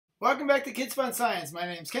Welcome back to Kids Fun Science. My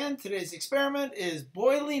name's Ken. Today's experiment is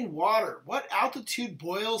boiling water. What altitude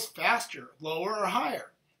boils faster, lower or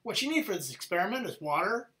higher? What you need for this experiment is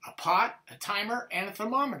water, a pot, a timer, and a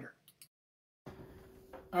thermometer.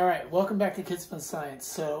 Alright, welcome back to Kids Fun Science.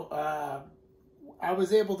 So, I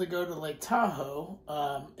was able to go to Lake Tahoe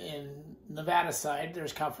in Nevada side.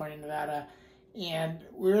 There's California, Nevada. And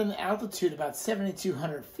we're in the altitude about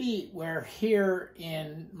 7,200 feet, where here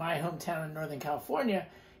in my hometown in Northern California,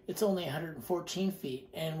 it's only 114 feet.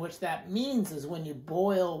 And what that means is when you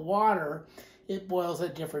boil water, it boils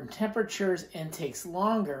at different temperatures and takes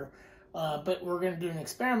longer. But we're going to do an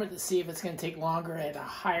experiment to see if it's going to take longer at a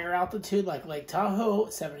higher altitude, like Lake Tahoe,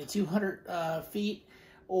 7,200 feet,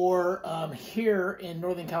 or here in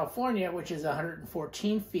Northern California, which is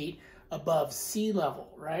 114 feet above sea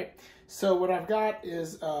level, right? So what I've got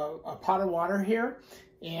is a pot of water here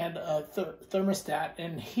and a thermostat.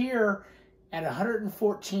 And here at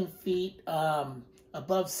 114 feet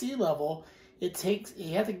above sea level, you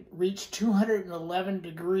have to reach 211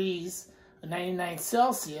 degrees 99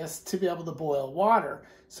 Celsius to be able to boil water.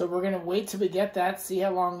 So we're going to wait till we get that, see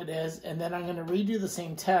how long it is, and then I'm going to redo the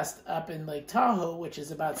same test up in Lake Tahoe, which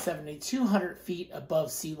is about 7,200 feet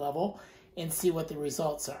above sea level, and see what the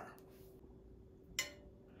results are.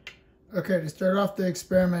 Okay, to start off the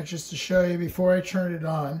experiment, just to show you before I turn it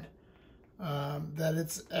on, that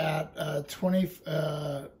it's at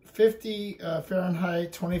 50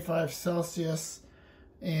 Fahrenheit, 25 Celsius,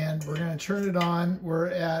 and we're going to turn it on. We're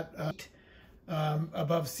at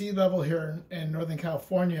above sea level here in Northern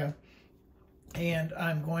California, and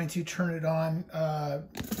I'm going to turn it on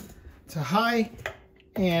to high,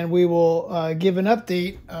 and we will give an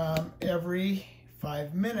update every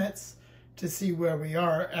 5 minutes to see where we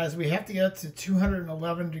are, as we have to get to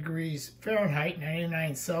 211 degrees Fahrenheit,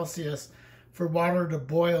 99 Celsius, for water to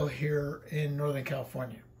boil here in Northern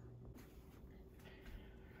California.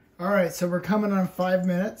 All right, so we're coming on 5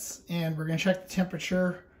 minutes, and we're going to check the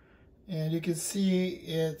temperature, and you can see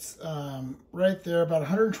it's right there, about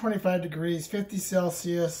 125 degrees, 50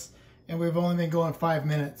 Celsius, and we've only been going 5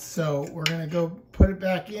 minutes. So we're going to go put it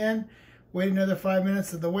back in, wait another 5 minutes.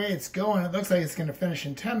 So the way it's going, it looks like it's going to finish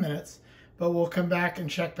in 10 minutes. But we'll come back and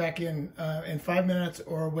check back in 5 minutes,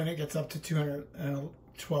 or when it gets up to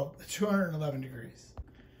 211 degrees.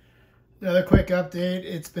 Another quick update,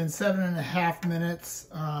 it's been 7.5 minutes,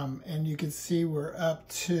 and you can see we're up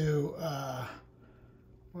to,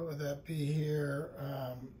 what would that be here,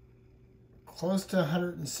 close to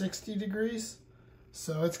 160 degrees.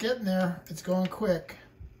 So it's getting there, it's going quick.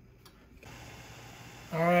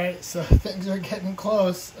 All right, so things are getting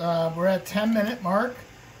close. We're at 10-minute mark.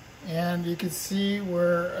 And you can see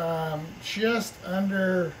we're just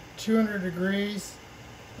under 200 degrees,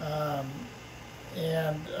 and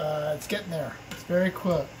it's getting there. It's very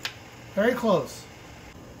quick, very close.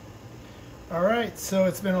 All right, so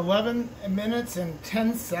it's been 11 minutes and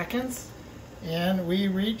 10 seconds, and we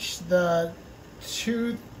reached the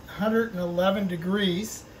 211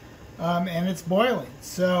 degrees, and it's boiling.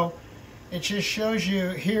 So it just shows you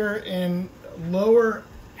here in lower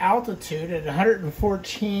altitude at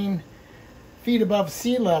 114 feet above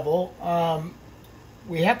sea level,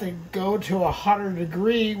 we have to go to a hotter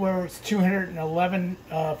degree where it's 211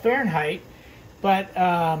 Fahrenheit, but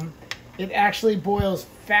it actually boils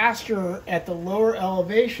faster at the lower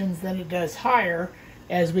elevations than it does higher,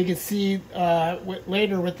 as we can see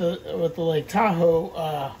later with the Lake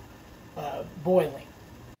Tahoe boiling.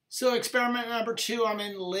 So experiment number 2, I'm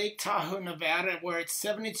in Lake Tahoe, Nevada, where it's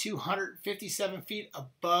 7,257 feet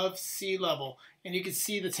above sea level. And you can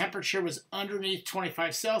see the temperature was underneath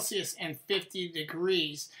 25 Celsius and 50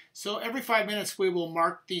 degrees. So every 5 minutes we will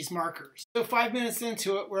mark these markers. So 5 minutes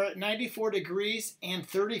into it, we're at 94 degrees and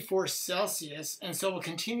 34 Celsius. And so we'll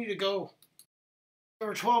continue to go.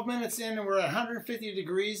 We're 12 minutes in and we're at 150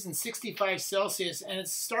 degrees and 65 Celsius. And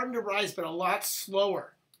it's starting to rise, but a lot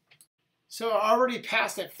slower. So already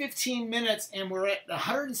passed at 15 minutes and we're at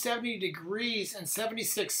 170 degrees and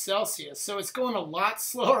 76 Celsius. So it's going a lot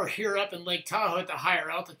slower here up in Lake Tahoe at the higher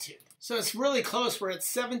altitude. So it's really close. We're at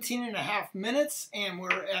 17.5 minutes and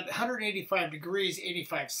we're at 185 degrees,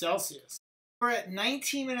 85 Celsius. We're at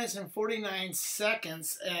 19 minutes and 49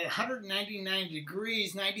 seconds at 199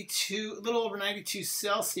 degrees, a little over 92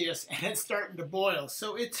 Celsius, and it's starting to boil.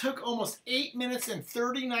 So it took almost 8 minutes and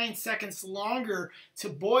 39 seconds longer to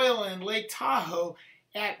boil in Lake Tahoe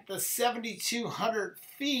at the 7,200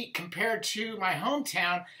 feet compared to my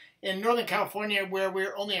hometown in Northern California, where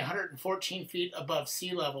we're only 114 feet above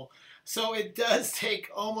sea level. So it does take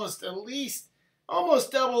almost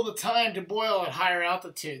double the time to boil at higher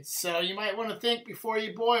altitudes. So you might want to think before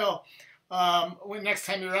you boil, when next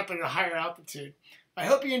time you're up at a higher altitude. I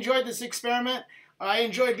hope you enjoyed this experiment. I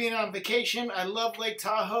enjoyed being on vacation. I love Lake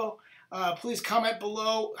Tahoe. Please comment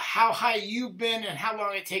below how high you've been and how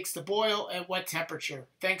long it takes to boil at what temperature.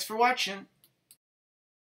 Thanks for watching.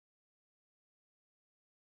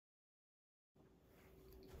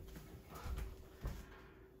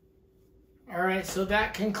 All right, so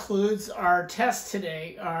that concludes our test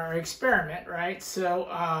today, our experiment, right?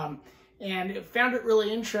 So, and found it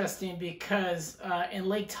really interesting because in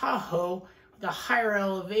Lake Tahoe, the higher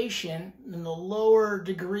elevation and the lower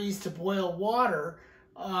degrees to boil water,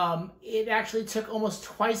 it actually took almost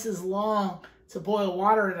twice as long to boil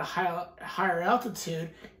water at a higher altitude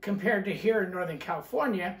compared to here in Northern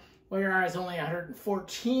California, where I was only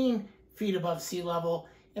 114 feet above sea level,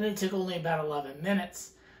 and it took only about 11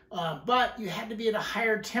 minutes. But you had to be at a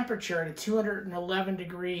higher temperature at 211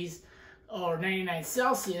 degrees or 99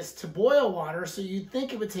 Celsius to boil water, so you'd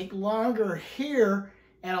think it would take longer here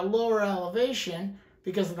at a lower elevation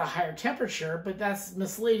because of the higher temperature, but that's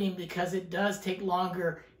misleading because it does take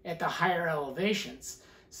longer at the higher elevations.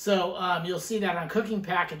 So you'll see that on cooking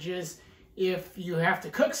packages. If you have to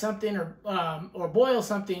cook something or boil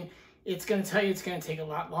something, it's going to tell you it's going to take a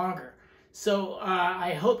lot longer. So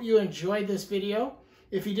I hope you enjoyed this video.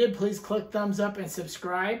 If you did, please click thumbs up and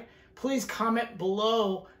subscribe. Please comment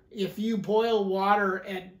below if you boil water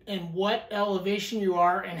and what elevation you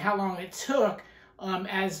are and how long it took. I'm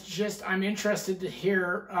interested to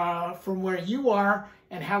hear from where you are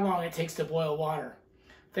and how long it takes to boil water.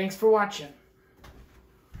 Thanks for watching.